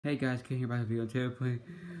Hey guys, Ken here back with a video. Today we're playing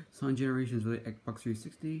Sonic Generations with the Xbox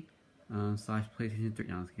 360 slash PlayStation 3.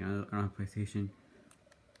 No, I don't have PlayStation.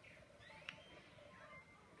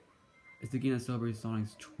 It's the game that celebrates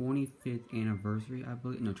Sonic's 25th anniversary, I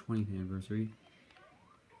believe. No, 20th anniversary.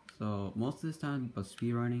 So most of this time about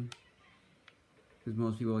speedrunning, because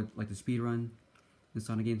most people like to speedrun in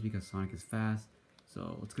Sonic games because Sonic is fast.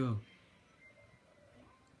 So let's go.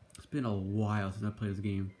 It's been a while since I played this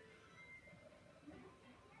game.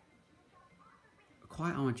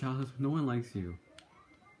 Quiet on my childhood, no one likes you.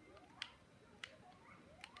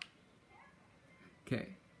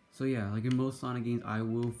 Okay, so yeah, like in most Sonic games, I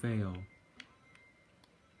will fail.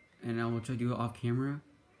 And I will try to do it off camera.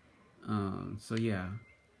 So yeah.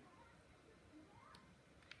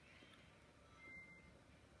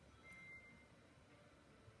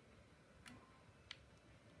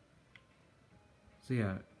 So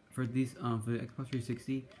yeah, for these, for the Xbox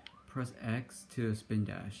 360, press X to spin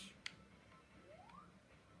dash.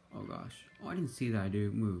 Oh gosh. Oh, I didn't see that,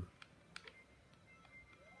 dude. Move.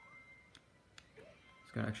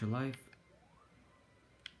 It's got extra life.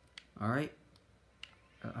 Alright.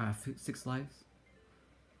 I have 6 lives.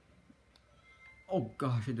 Oh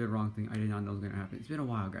gosh, I did the wrong thing. I did not know it was gonna happen. It's been a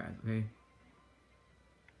while, guys, okay?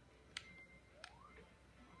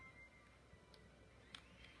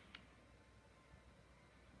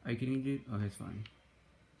 Are you kidding me, dude? Okay, it's fine.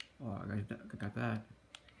 Oh, I got that.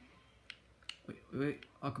 Wait.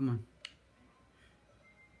 Oh, come on.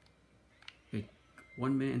 Okay,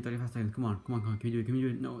 1 minute and 35 seconds. Come on. Can we do it? Can we do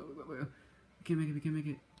it? No, wait. We can't make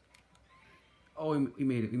it. Oh, we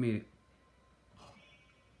made it.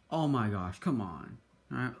 Oh my gosh, come on.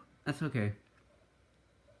 Alright, that's okay.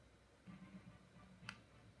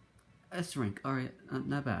 S rank, alright,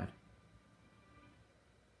 not bad.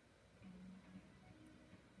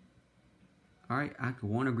 Alright, Act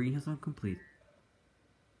 1 of Green Hill Zone complete.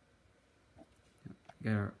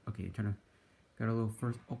 Got our, got a little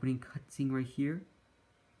first opening cutscene right here.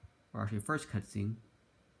 Or actually, first cutscene.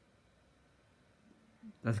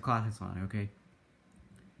 That's classic Sonic, okay?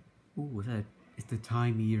 Ooh, what's that? It's the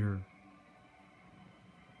time meter.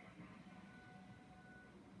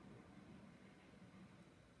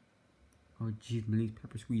 Oh jeez, Millie's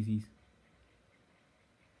pepper squeezies.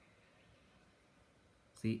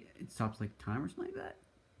 See, it stops like time or something like that.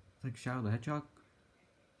 It's like Shadow the Hedgehog.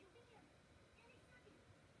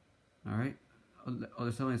 Alright. Oh,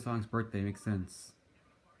 they're celebrating Sonic's birthday, makes sense.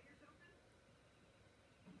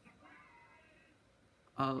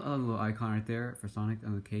 A little icon right there for Sonic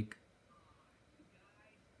on the cake.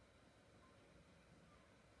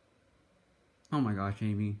 Oh my gosh,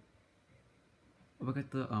 Amy. Oh, look at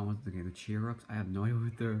the, what's the game? The Cheer-Ups? I have no idea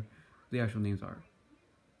what the actual names are.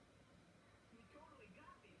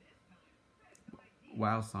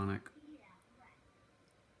 Wow, Sonic.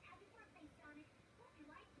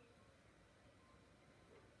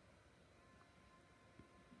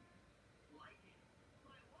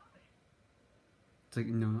 It's like,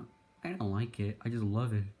 no, I don't like it. I just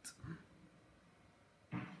love it.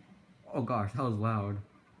 Oh gosh, that was loud.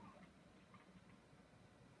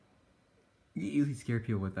 You easily scare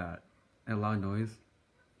people with that. A loud noise.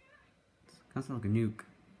 It kind of sounds like a nuke.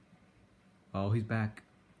 Oh, he's back.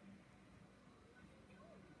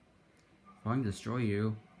 Oh, I can destroy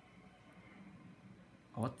you.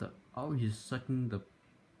 Oh, what the? Oh, he's sucking the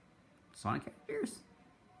Sonic ears?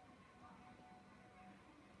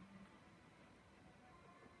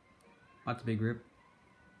 That's a big rip.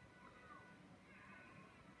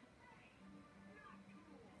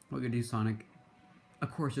 What are you gonna do, Sonic?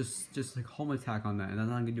 Of course, just like home attack on that, and that's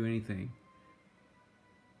not gonna do anything.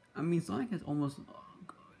 I mean, Sonic has almost.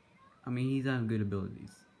 I mean, he's having good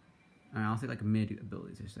abilities. I mean, I'll say like mid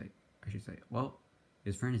abilities. I should say. Well,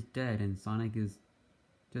 his friend is dead, and Sonic is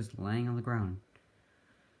just laying on the ground.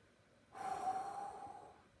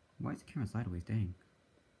 Why is the camera sideways? Dang.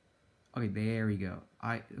 Okay, there we go.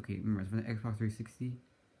 Okay, remember, it's from the Xbox 360.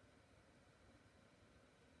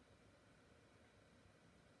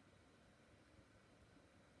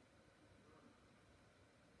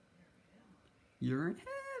 You're in heaven!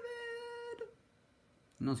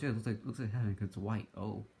 No, seriously, looks like heaven because it's white.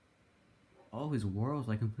 Oh, his world's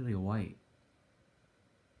like completely white.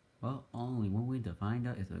 Well, only one way to find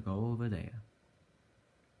out is to go over there.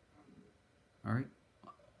 Alright.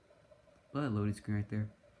 Look at that loading screen right there.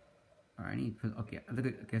 Alright, I need to put, okay,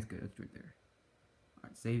 that's good, that's right there.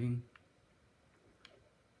 Alright, saving.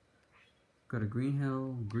 Go to Green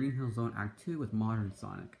Hill Zone Act 2 with Modern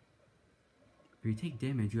Sonic. If you take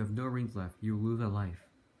damage, you have no rings left. You will lose a life.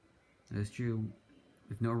 That is true.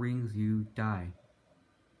 With no rings, you die.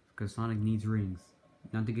 Because Sonic needs rings.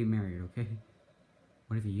 Not to get married, okay?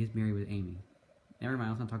 What if he is married with Amy? Never mind,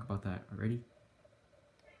 let's not talk about that. Ready?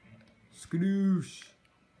 Skadoosh!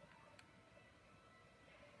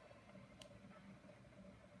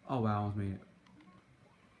 Oh wow, I almost made it.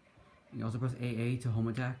 You also press AA to home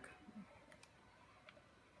attack.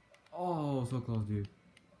 Oh, so close, dude.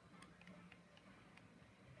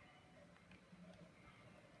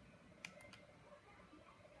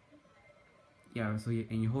 Yeah, so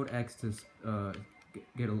you hold X to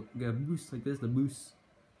get a boost like this, the boost.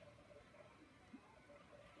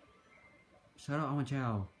 Shut up, Ama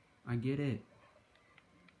Chow. I get it.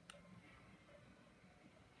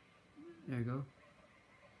 There you go.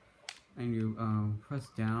 And you press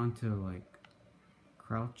down to like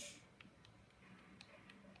crouch.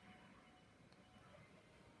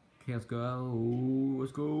 Okay, let's go.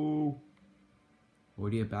 Let's go. Oh,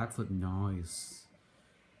 do you backflip? Nice.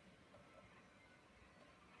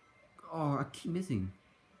 Oh, I keep missing.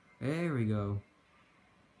 There we go.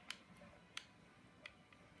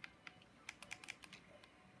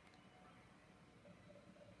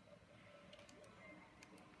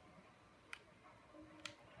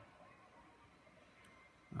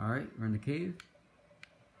 Alright, we're in the cave.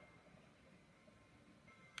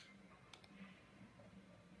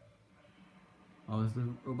 Oh, it's the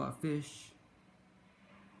robot fish.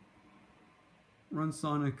 Run,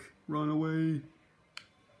 Sonic. Run away.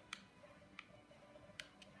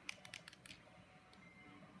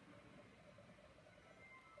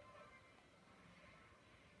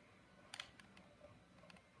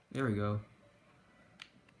 There we go.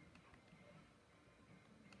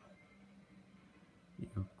 You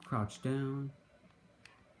know, crouch down.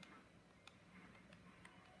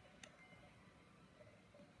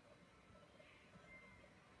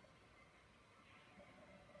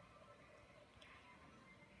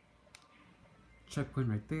 Checkpoint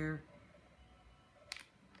right there.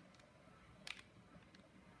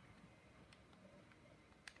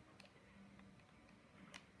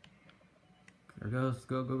 There it goes.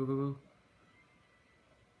 Go, go, go, go, go.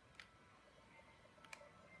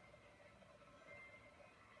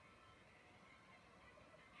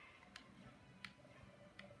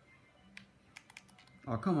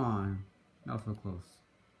 Oh, come on. That was so close.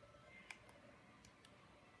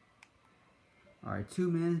 Alright, 2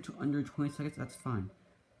 minutes to under 20 seconds. That's fine.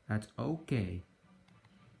 That's okay.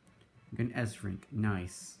 Get an S rank.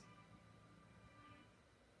 Nice.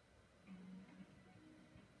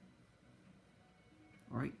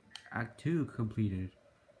 Alright, Act 2 completed.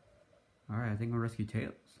 Alright, I think we'll rescue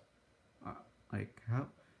Tails. Like, how?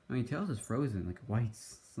 I mean, Tails is frozen, like white,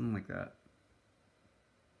 something like that.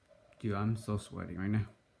 Dude, I'm so sweating right now.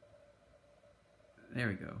 There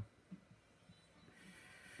we go.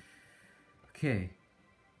 Okay.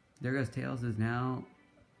 There goes Tails is now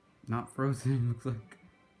not frozen, looks like.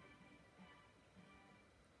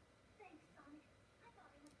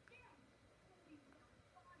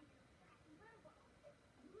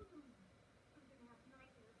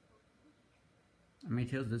 I mean,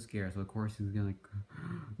 Tails is scared, so of course he's gonna like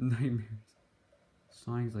nightmares.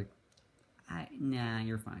 Sonic's like, nah,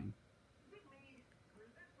 you're fine.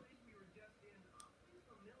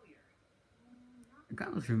 It kind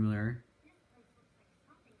of looks familiar.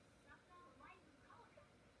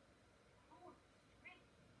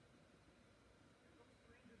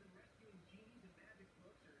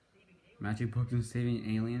 Magic books and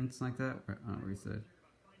saving aliens like that? I don't know what he said.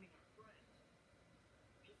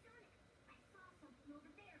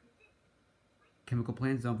 Chemical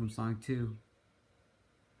plant zone from Sonic 2.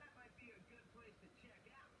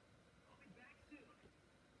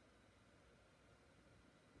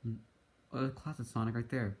 Oh, the classic Sonic right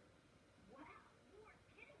there.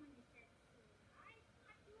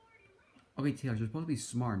 Okay, Tails, you're supposed to be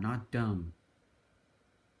smart, not dumb.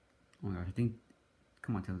 Oh my gosh, I think...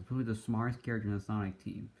 Come on, Tails, you're probably the smartest character in the Sonic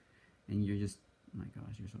team. And you're just... Oh my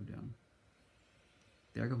gosh, you're so dumb.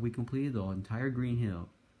 There we go, we completed the entire Green Hill.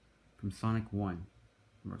 From Sonic 1.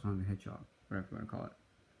 Or Sonic the Hedgehog, whatever you want to call it.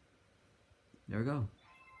 There we go.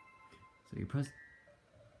 So you press...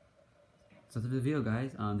 So that's the video,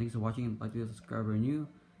 guys. Thanks for watching. Like the video, subscribe if you're new.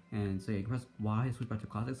 And so you press Y to switch back to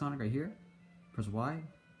Classic Sonic right here. Press Y.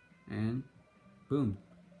 And boom.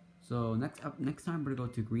 So next time we're gonna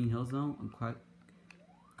go to Green Hill Zone and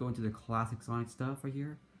go into the classic Sonic stuff right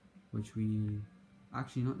here, which we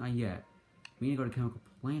actually not yet. We need to go to Chemical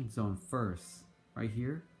Plant Zone first, right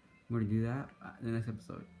here. We're gonna do that in the next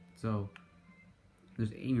episode. So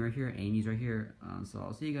there's Amy right here, Amy's right here. So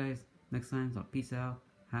I'll see you guys next time. So peace out.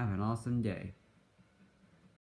 Have an awesome day.